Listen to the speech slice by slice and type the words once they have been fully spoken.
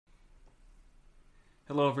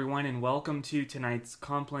Hello, everyone, and welcome to tonight's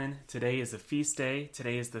Compline. Today is a feast day.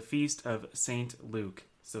 Today is the feast of Saint Luke.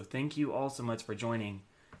 So thank you all so much for joining,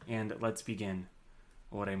 and let's begin.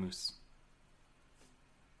 Oremus.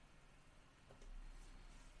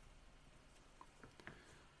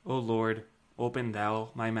 O Lord, open thou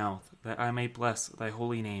my mouth, that I may bless thy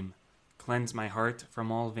holy name. Cleanse my heart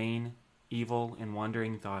from all vain, evil, and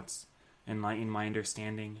wandering thoughts. Enlighten my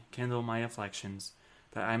understanding, kindle my afflictions,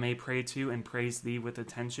 that I may pray to and praise thee with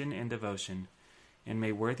attention and devotion, and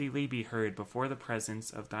may worthily be heard before the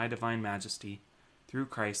presence of thy divine majesty, through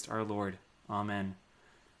Christ our Lord. Amen.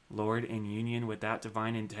 Lord, in union with that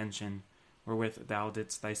divine intention, wherewith thou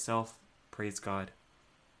didst thyself praise God,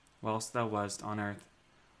 whilst thou wast on earth,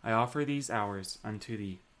 I offer these hours unto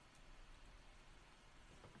thee.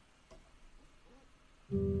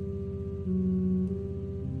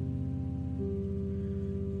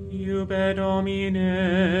 Iube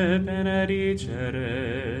Domine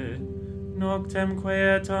benedicere, noctem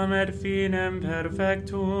quietam et finem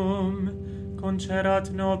perfectum,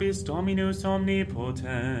 concedat nobis Dominus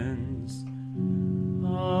omnipotens.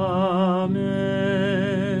 Amen.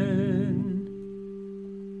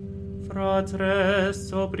 Fratres,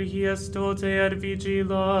 sobrius tote et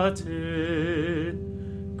vigilate,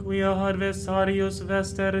 quia adversarius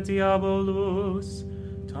vester diabolus,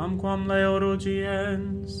 tamquam leo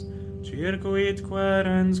rugiens, circuit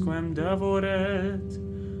querens quem devoret,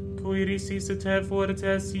 cui resusciter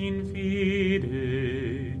fortes in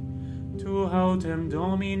fide, tu autem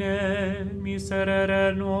Domine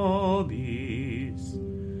miserere nobis,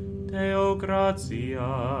 Deo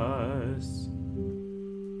gratias.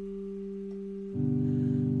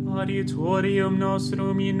 Adiutorium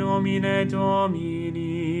nostrum in nomine Domini,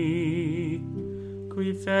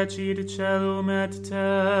 qui fecit celum et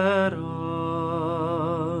terram.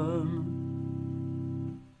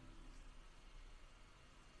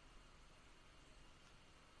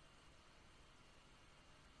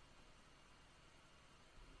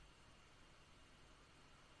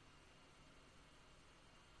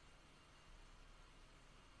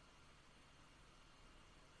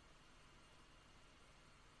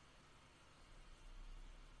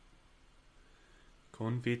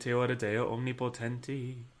 Confiteor Deo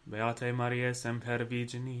omnipotenti, Beate Mariae semper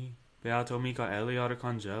Virgini, Beato Michaeli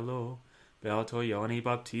Arcangelo, Beato Ioanni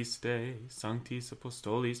Baptiste, Sanctis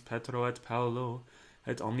Apostolis Petro et Paulo,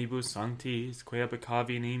 et omnibus sanctis, quia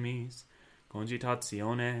peccavi nimis,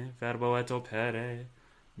 cogitatione, verbo et opere,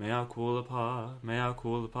 mea culpa, mea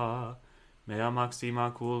culpa, mea maxima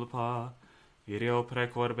culpa, Ireo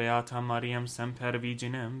precor Beatam Mariam semper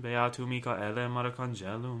Virginem, Beatum Michaelem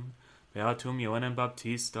Arcangelum, Beatum Ioannem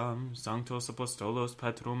Baptistam, Sanctos Apostolos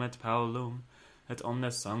Petrum et Paulum, et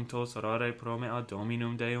omnes sanctos orare pro mea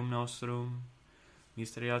Dominum Deum nostrum.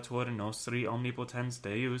 Miseriatur nostri omnipotens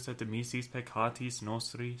Deus et missis peccatis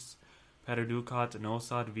nostris, perducat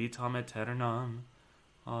nos ad vitam aeternam.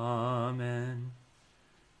 Amen.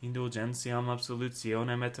 Indulgentiam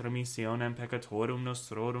absolutionem et remissionem peccatorum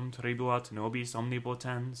nostrorum tribuat nobis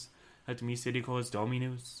omnipotens, et misericors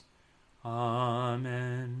Dominus.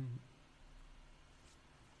 Amen.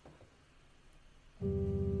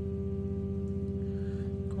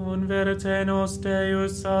 Converte nos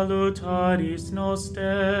Deus salutaris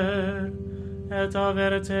noster, et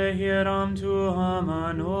averte hieram tuam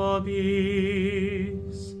a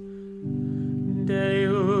nobis.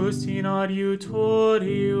 Deus in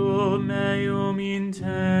adiutorium meum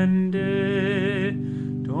intende,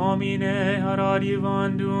 Domine ad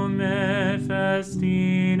adjuvandum me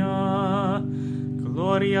festina,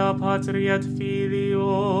 Gloria Patri et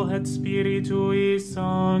Filio et Spiritui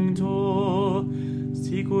Sancto,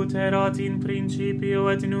 sicut erat in principio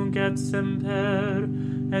et nunc et semper,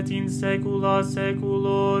 et in saecula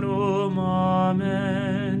saeculorum.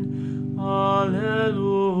 Amen.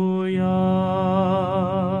 Alleluia.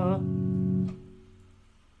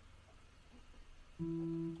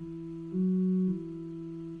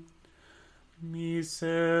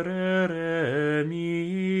 Miserere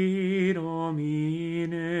mi,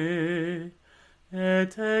 Domine,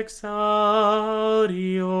 et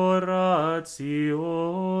exaudi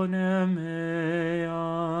orationem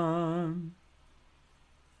meam.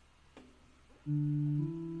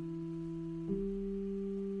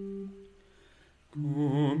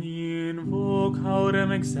 Cum invoc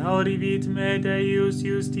haudem exaudivit me Deus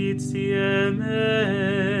justitiae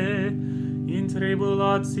me, in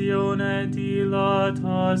tribulatione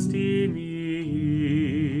dilatasti mi.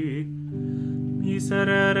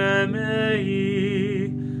 Miserere mei,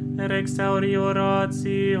 et exaudi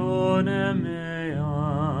orationem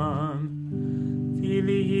meam.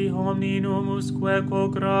 filii hominum usque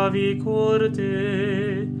gravi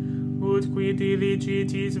corde, ut qui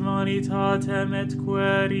diligitis vanitatem et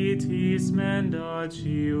queritis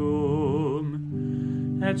mendacium.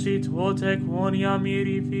 Ecce tote quoniam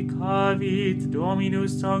mirificavit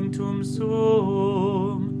Dominus sanctum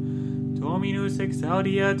suum, Dominus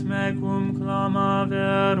exaudiet me cum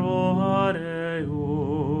clamavero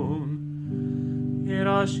areum.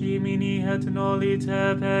 Irascimini et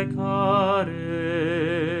nolite peccare,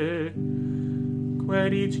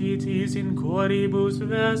 quericitis in coribus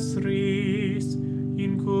vestris,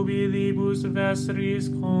 in cubilibus vestris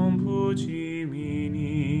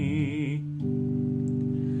compucimini.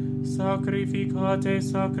 Sacrificate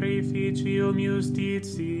sacrificium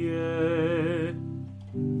justitiae,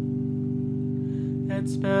 et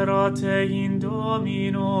sperate in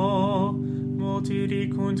Domino, multi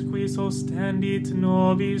dicunt qui sostendit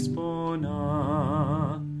nobis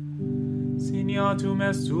bona. Signatum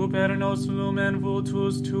est super nos lumen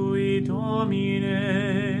vultus tui,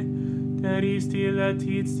 Domine, teristi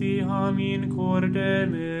letitiam in corde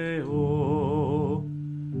meo.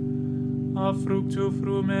 A fructu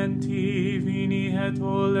frumenti vini et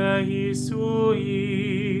olei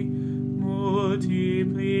sui,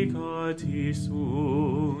 multiplicati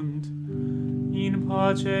sunt. In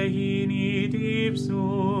pace init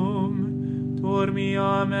ipsum,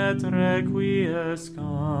 dormiam et requiescam.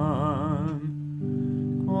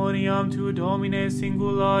 Quoniam tu, Domine,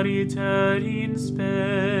 singulariter in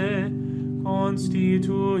spe,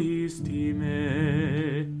 constituisti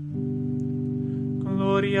me.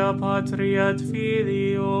 Gloria Patri et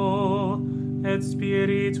Filio, et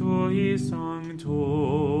Spiritui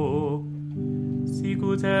Sancto,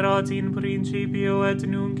 sicut erat in principio et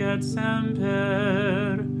nunc et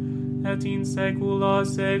semper, et in saecula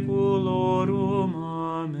saeculorum.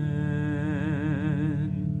 Amen.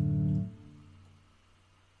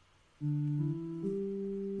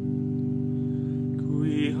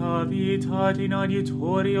 Qui habitat in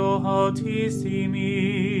adiutorio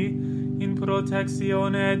altissimi, in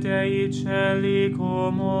protectione Dei celi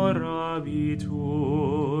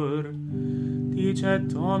comorabitur.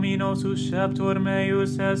 Dicet Domino susceptor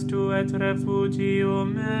meus estu et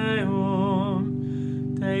refugium meum,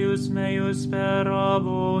 Deus meus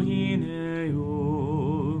sperabo in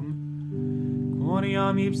eum.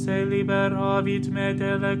 Quoniam ipse liberavit me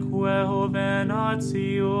deleque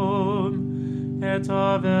hovenatium, et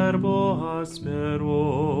a verbo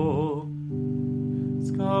aspero.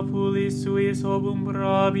 Scapulis suis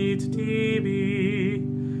obumbrabit tibi,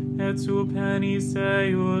 et supenis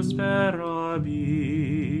eius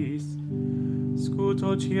perabis.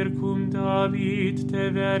 Scuto circumdavit te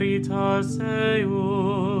veritas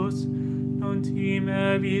eius, non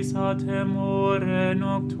timevis a temore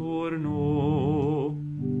nocturno.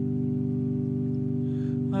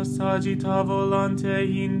 Assagita volante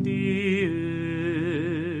in die,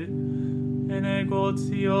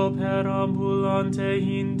 negotio perambulante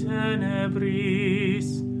in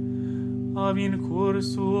tenebris, ab in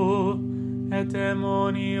cursu et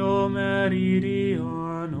demonio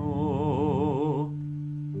meridiano.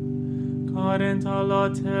 Carent a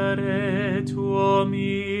latere tuo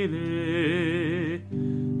mille,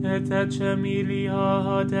 et ecce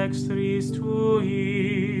milia ad extris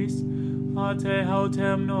tuis, a te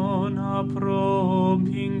autem non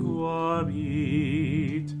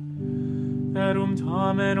apropinguabit. Verum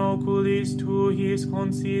tamen oculis tuis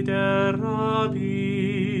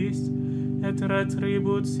considerabis, et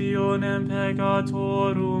retributionem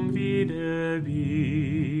peccatorum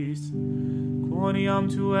videbis. Quoniam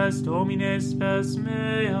tu est, Domine, spes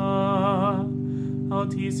mea,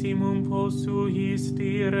 altissimum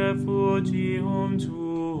posuisti refugium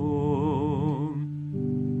tuum.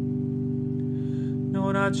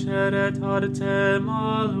 Non acceret ad te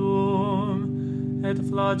malum, et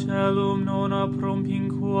flagellum non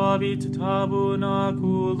apropinquavit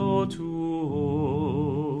tabernaculo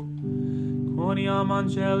tuo. Quoniam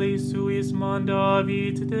angelis suis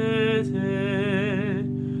mandavit de te,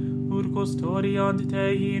 ut custodiant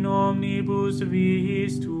te in omnibus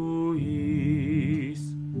viis tuis.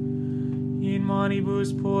 In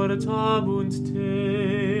manibus portabunt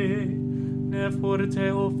te, ne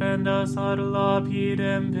forte offendas ad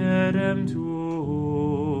lapidem perem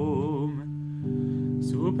tuum.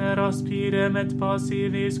 Super aspidem et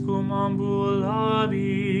passivis cum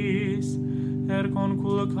ambulabis,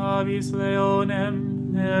 conculcavis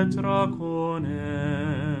leonem et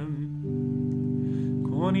draconem.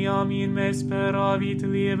 Quoniam in me speravit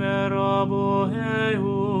liberabo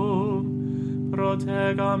eum,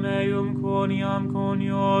 protega meum quoniam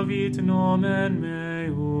coniovit nomen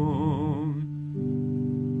meum.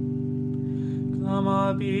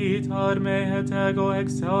 amabitar me et ego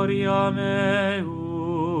exauria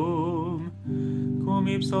meum, cum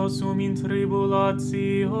ipso sum in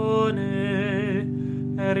tribulatione,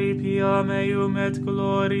 eripia meum et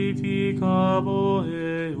glorificabo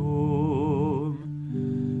eum,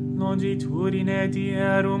 longitudine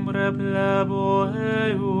dierum replebo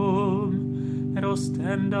eum, et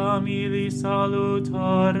ostendam ili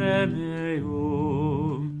salutare meum.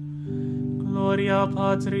 Gloria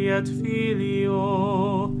Patri et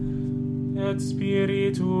Filio, et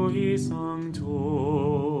Spiritui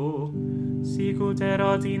Sancto, sicut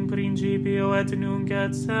erat in principio et nunc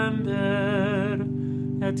et semper,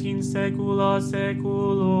 et in saecula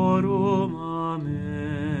saeculorum. Amen.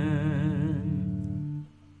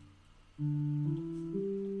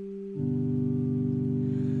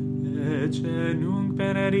 Ecce nunc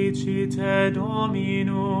benedicite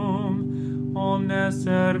Dominum, omnes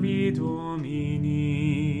servi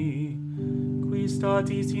Domini, qui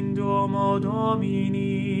statis in domo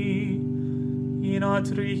Domini, in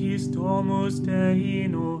atriis domus Dei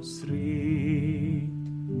nostri,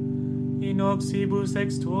 in oxibus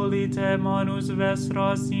extolite manus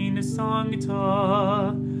vestras in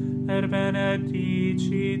sancta,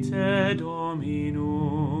 benedicite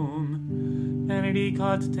Dominum,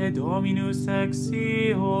 benedicat te Dominus ex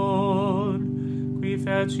Sion, qui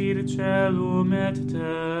fecit celum et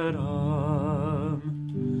terram.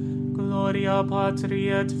 Gloria Patri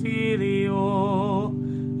et Filio,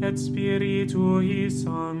 et Spiritui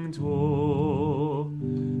Sancto,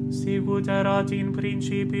 sicut erat in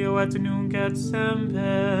principio et nunc et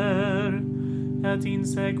semper, et in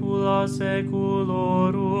saecula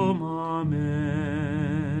saeculorum. Amen.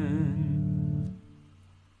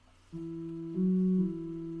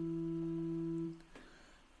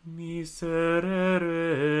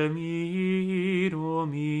 Miserere mi,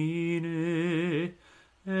 Domine,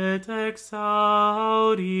 et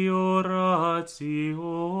exaudi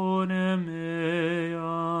orationem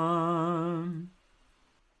meam.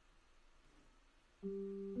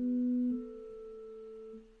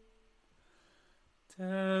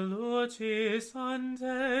 Te lucis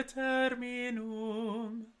ante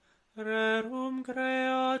terminum, rerum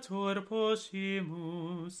creator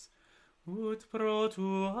poscimus, ut pro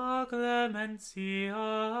tua clementia,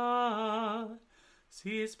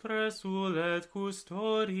 sis presul et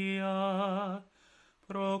custodia,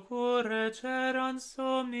 procure ceran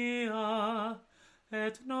somnia,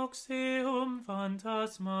 et noxium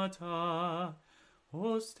phantasmata,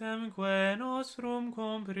 ostemque nostrum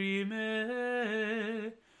comprime,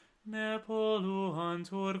 ne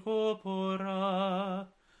polluantur corpora,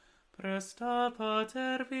 presta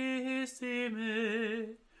pater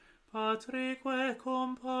vissime, Patrique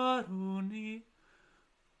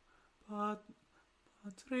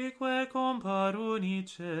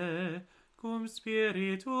comparunice, cum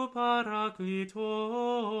Spiritu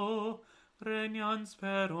Paraclito, regnans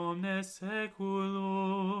per omnes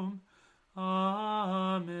saeculum.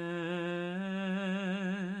 Amen.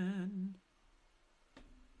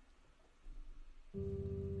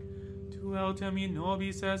 Tu autem in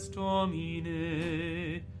nobis est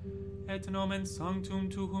Domine, et nomen sanctum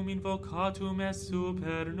tuum invocatum est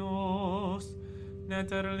super nos,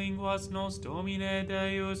 neter linguas nos Domine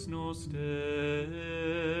Deus noster.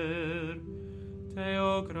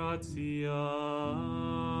 Deo gratias.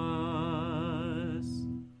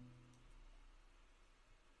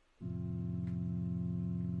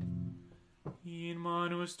 In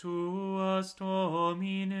manus tuas,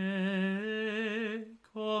 Domine,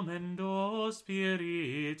 commendo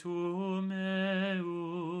spiritum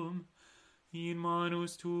meum. In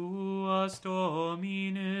manus tuas,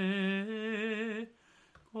 Domine,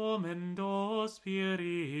 commendo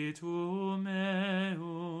spiritum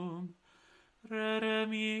meum.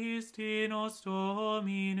 Redemisti nos,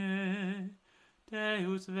 Domine,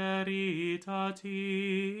 Deus veritatis,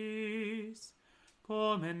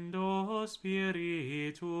 commendo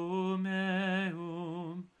spiritum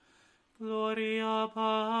meum. Gloria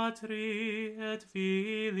Patri et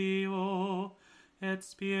Filio et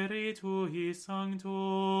Spiritui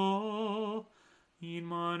Sancto, in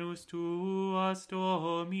manus tuas,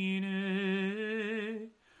 Domine,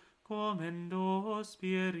 commendo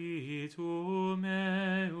spiritum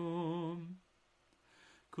meum.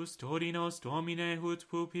 Custodi nos, Domine, ut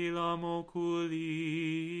pupillam oculi,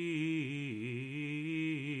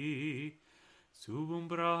 sub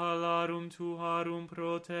umbra halarum tuarum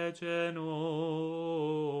protege nos.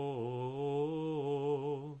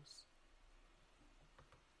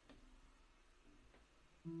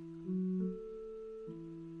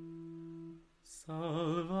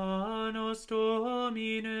 Salva nos,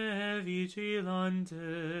 Domine,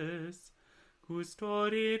 vigilantes,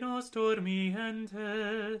 custori nos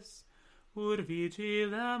dormientes,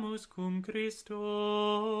 vigilamus cum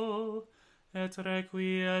Christo, et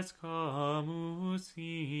requiescamus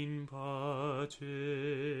in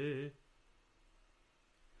pace.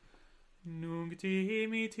 Nunc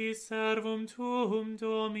dimitis servum tuum,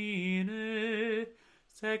 Domine,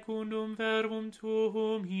 secundum verbum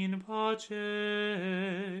tuum in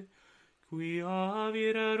pace, quia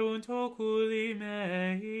virerunt oculi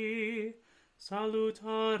mei,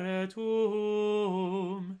 salutare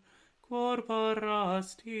tuum, quor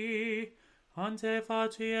parasti, ante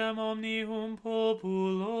faciem omnium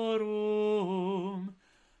populorum,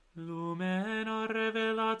 lumena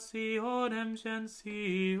revelationem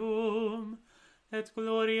gentium, et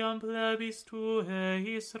gloriam plebis tuae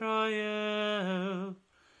Israel.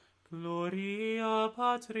 Gloria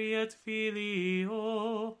Patri et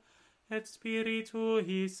Filio, et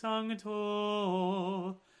Spiritui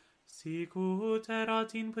Sancto, sic ut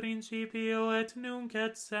erat in principio et nunc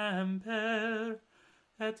et semper,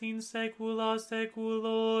 et in saecula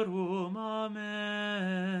saeculorum.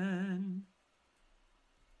 Amen.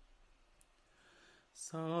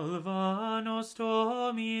 Salva nos,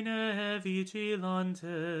 Domine,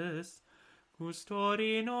 vigilantes,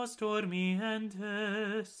 custori nos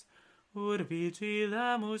dormientes,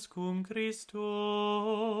 vigilamus cum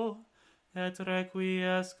Christo, et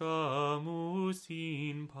requiescamus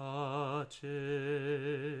in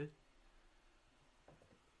pace.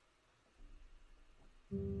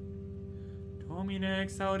 Domine,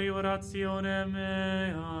 exaudi orationem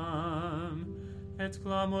meam, et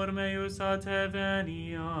clamor meus a te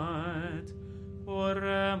veniat.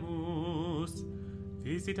 Oremus.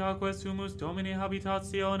 Visita quesumus Domine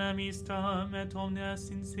habitationem istam, et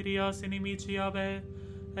omnes insidias inimici abe,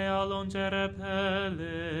 alonge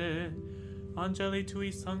repelle. Angeli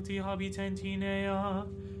tui sancti habitent in ea,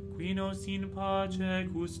 qui nos in pace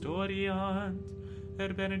custodiant,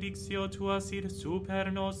 per benedictio tua sit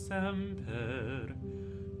super nos semper.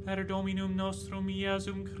 Per Dominum nostrum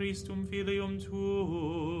Iesum Christum Filium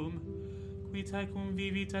tuum, qui tecum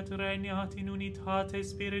vivit et regnat in unitate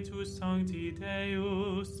Spiritus Sancti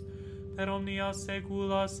Deus, per omnia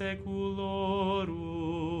saecula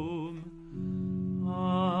saeculorum.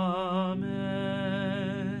 Amen.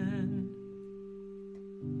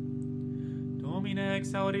 Domine,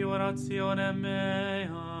 exaudi orationem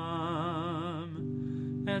meam,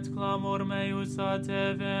 et clamor meus a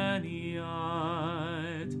te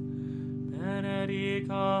veniat.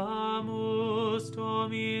 Benedicamus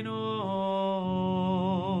Domino,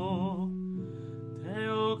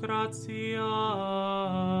 Deo gratias.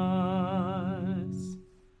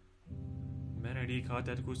 Benedicat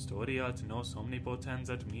et custodiat nos omnipotens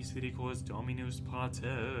et misericors Dominus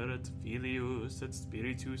Pater et Filius et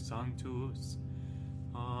Spiritus Sanctus.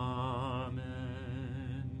 Amen.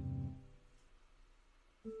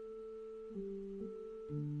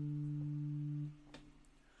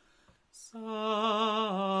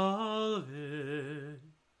 Salve,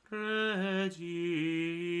 Regina,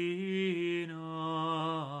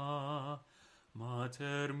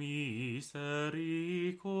 Mater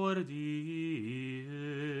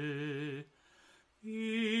misericordiae,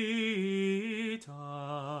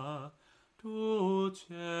 vita dulcero,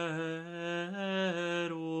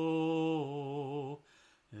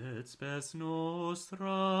 et spes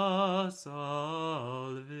nostra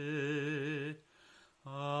salve.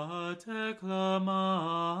 A te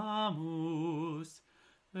clamamus,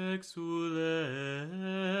 exules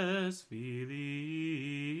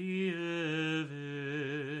filii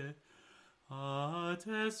Eve. A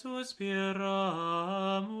te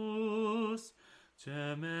suspiramus,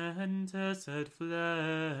 gementes et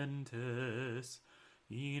flentes,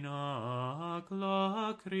 in ac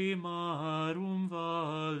lacrimarum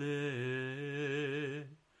vale.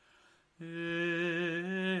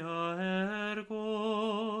 Ea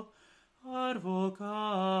ergo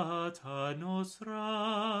advocata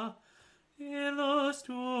nostra, illos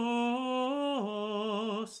tuos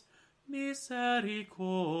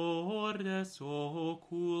misericordes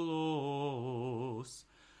oculos,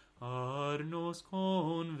 ad nos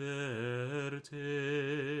converte,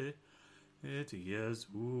 et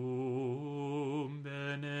Iesum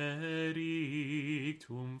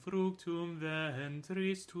benedictum fructum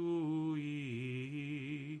ventris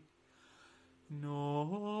tui.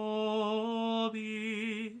 Nobis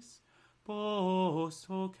post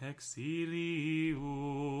hoc exilium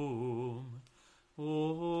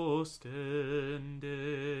ostende.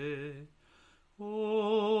 O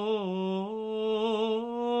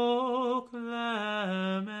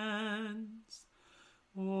clemens,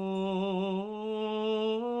 O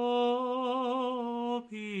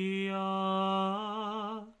pia.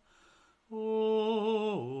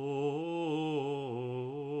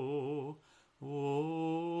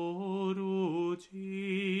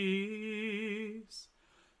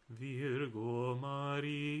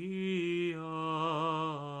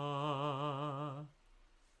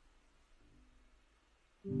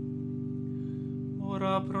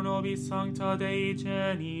 ora pro nobis sancta Dei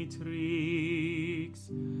genitrix,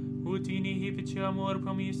 ut in amor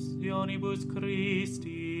promissionibus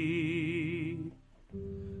Christi.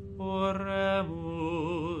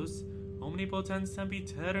 Oremus, omnipotens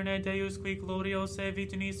sempiterne Deus, qui gloriose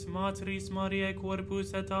vitinis Matris Mariae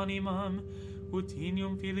corpus et animam, ut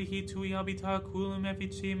inium Filii Tui habitaculum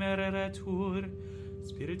efficimere retur,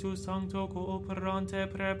 Spiritus Sancto cooperante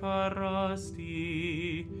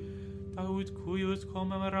preparasti, taut cuius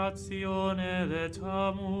commemoratione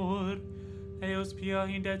letamur, eos pia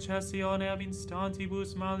indecessione ab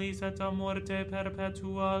instantibus malis et a morte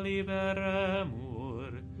perpetua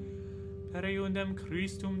liberemur, per iundem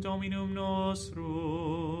Christum Dominum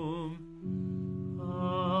nostrum.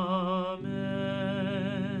 Amen.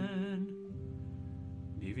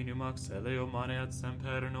 Divinum auxilio mane et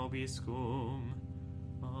semper nobiscum.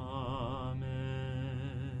 Amen.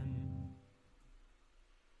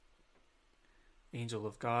 Angel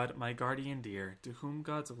of God, my guardian dear, to whom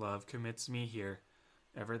God's love commits me here,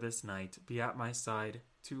 ever this night be at my side,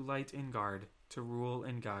 to light and guard, to rule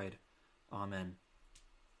and guide. Amen.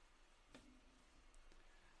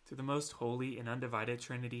 To the most holy and undivided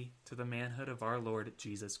Trinity, to the manhood of our Lord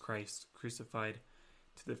Jesus Christ, crucified,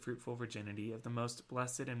 to the fruitful virginity of the most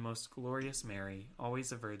blessed and most glorious Mary,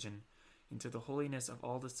 always a virgin, and to the holiness of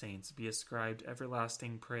all the saints be ascribed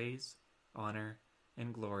everlasting praise, honor,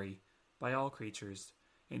 and glory by all creatures,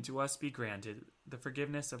 and to us be granted the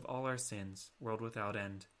forgiveness of all our sins, world without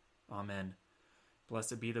end. Amen.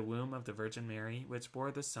 Blessed be the womb of the Virgin Mary, which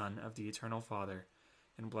bore the Son of the Eternal Father,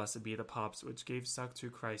 and blessed be the paps which gave suck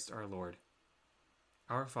to Christ our Lord.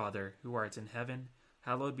 Our Father, who art in heaven,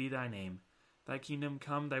 hallowed be thy name. Thy kingdom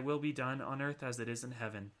come, thy will be done, on earth as it is in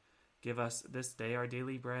heaven. Give us this day our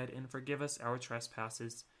daily bread, and forgive us our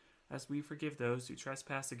trespasses, as we forgive those who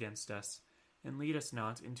trespass against us. And lead us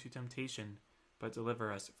not into temptation, but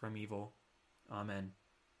deliver us from evil. Amen.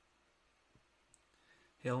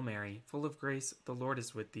 Hail Mary, full of grace, the Lord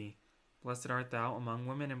is with thee. Blessed art thou among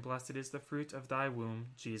women, and blessed is the fruit of thy womb,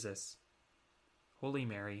 Jesus. Holy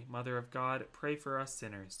Mary, Mother of God, pray for us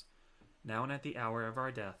sinners, now and at the hour of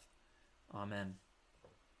our death. Amen.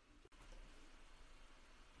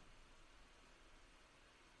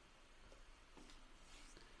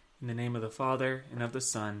 In the name of the Father, and of the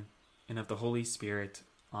Son, and of the Holy Spirit.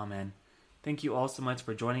 Amen. Thank you all so much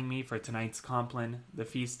for joining me for tonight's Compline, the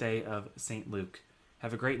feast day of St. Luke.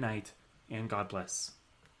 Have a great night, and God bless.